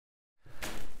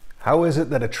How is it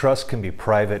that a trust can be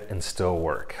private and still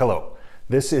work? Hello,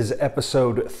 this is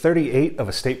episode 38 of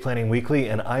Estate Planning Weekly,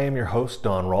 and I am your host,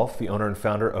 Don Rolfe, the owner and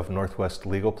founder of Northwest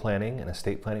Legal Planning, an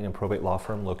estate planning and probate law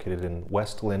firm located in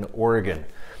West Linn, Oregon.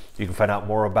 You can find out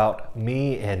more about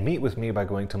me and meet with me by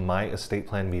going to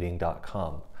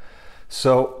myestateplanmeeting.com.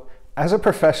 So, as a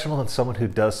professional and someone who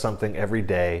does something every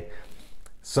day,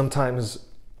 sometimes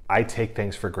I take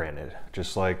things for granted.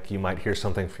 Just like you might hear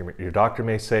something from your doctor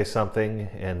may say something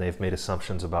and they've made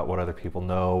assumptions about what other people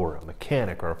know, or a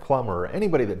mechanic or a plumber or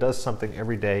anybody that does something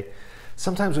every day.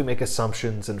 Sometimes we make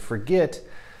assumptions and forget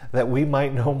that we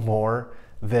might know more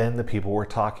than the people we're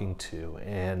talking to.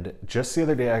 And just the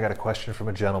other day I got a question from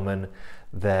a gentleman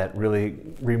that really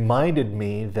reminded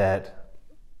me that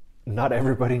not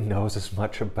everybody knows as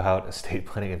much about estate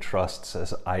planning and trusts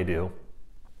as I do.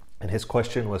 And his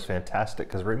question was fantastic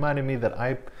because it reminded me that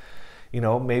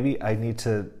maybe I need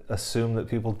to assume that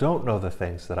people don't know the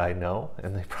things that I know,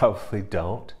 and they probably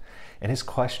don't. And his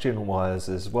question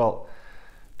was, well,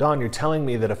 Don, you're telling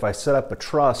me that if I set up a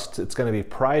trust, it's going to be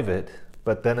private,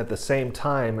 but then at the same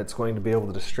time, it's going to be able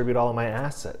to distribute all of my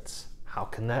assets. How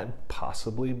can that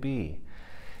possibly be?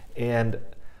 And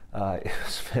it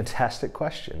was a fantastic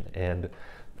question. And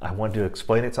I wanted to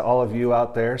explain it to all of you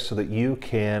out there so that you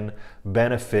can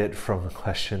benefit from the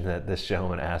question that this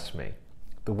gentleman asked me.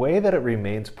 The way that it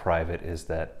remains private is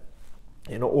that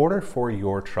in order for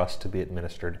your trust to be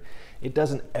administered, it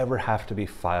doesn't ever have to be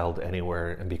filed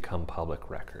anywhere and become public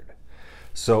record.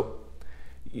 So,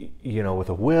 with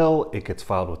a will, it gets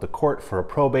filed with the court for a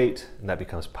probate, and that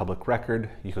becomes public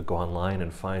record. You could go online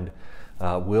and find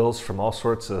wills from all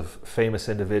sorts of famous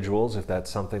individuals, if that's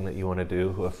something that you want to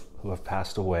do, who have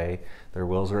passed away. Their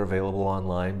wills are available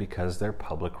online because they're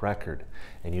public record,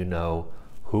 and you know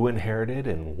who inherited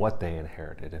and what they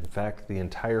inherited. In fact, the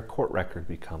entire court record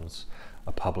becomes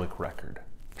a public record.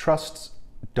 Trusts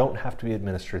don't have to be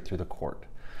administered through the court,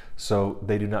 so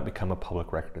they do not become a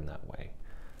public record in that way.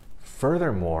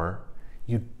 Furthermore,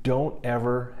 you don't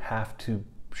ever have to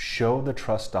show the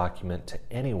trust document to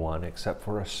anyone except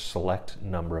for a select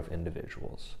number of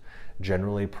individuals.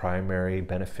 Generally, primary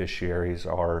beneficiaries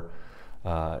are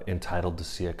entitled to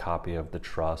see a copy of the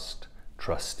trust.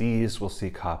 Trustees will see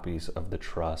copies of the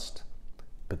trust.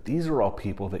 But these are all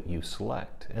people that you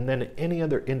select. And then any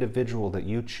other individual that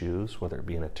you choose, whether it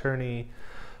be an attorney,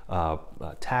 a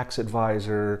tax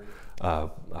advisor, a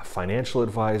financial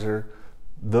advisor,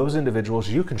 those individuals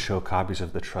you can show copies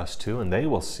of the trust to and they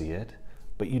will see it.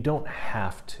 But you don't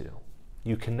have to.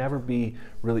 You can never be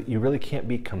you really can't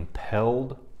be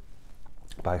compelled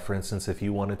by, for instance, if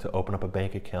you wanted to open up a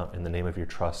bank account in the name of your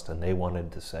trust and they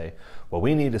wanted to say, well,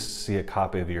 we need to see a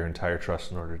copy of your entire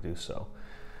trust in order to do so.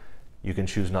 You can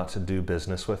choose not to do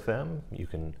business with them. You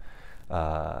can,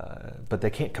 but they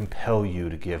can't compel you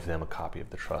to give them a copy of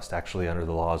the trust. Actually, under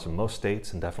the laws in most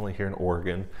states, and definitely here in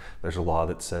Oregon, there's a law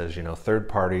that says, third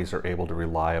parties are able to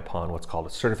rely upon what's called a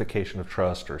certification of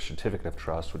trust or a certificate of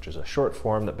trust, which is a short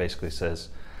form that basically says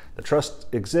the trust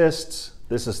exists,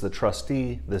 this is the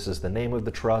trustee, this is the name of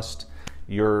the trust.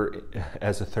 You're,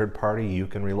 as a third party, you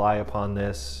can rely upon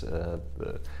this.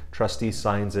 The trustee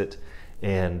signs it,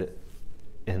 and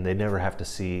they never have to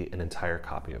see an entire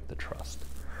copy of the trust.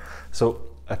 So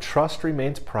a trust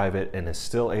remains private and is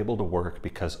still able to work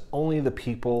because only the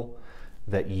people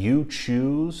that you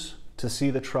choose to see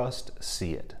the trust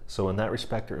see it. So in that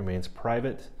respect, it remains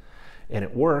private, and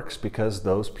it works because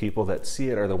those people that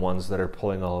see it are the ones that are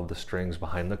pulling all of the strings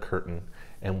behind the curtain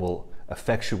and will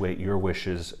effectuate your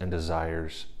wishes and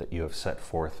desires that you have set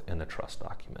forth in the trust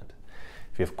document.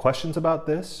 If you have questions about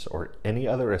this or any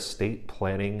other estate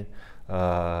planning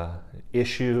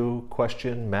issue,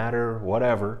 question, matter,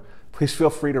 whatever, please feel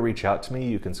free to reach out to me.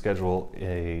 You can schedule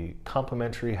a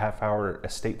complimentary half-hour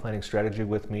estate planning strategy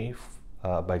with me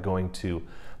by going to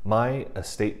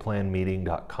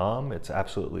myestateplanmeeting.com. It's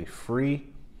absolutely free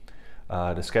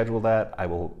to schedule that. I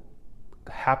will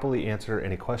happily answer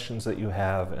any questions that you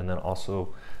have and then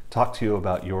also talk to you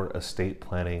about your estate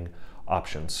planning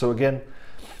options. So again,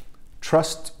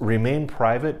 trusts remain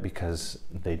private because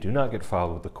they do not get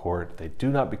filed with the court, they do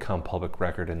not become public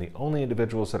record, and the only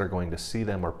individuals that are going to see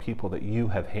them are people that you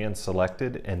have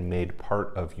hand-selected and made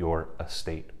part of your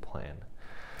estate plan.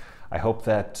 I hope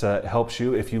that helps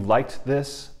you. If you liked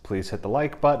this, please hit the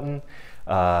like button.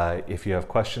 If you have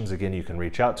questions, again, you can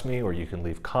reach out to me or you can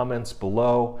leave comments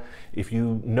below. If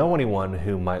you know anyone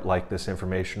who might like this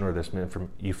information or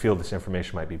you feel this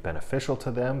information might be beneficial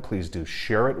to them, please do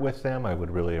share it with them. I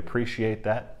would really appreciate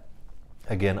that.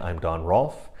 Again, I'm Don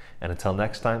Rolfe, and until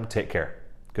next time, take care.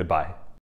 Goodbye.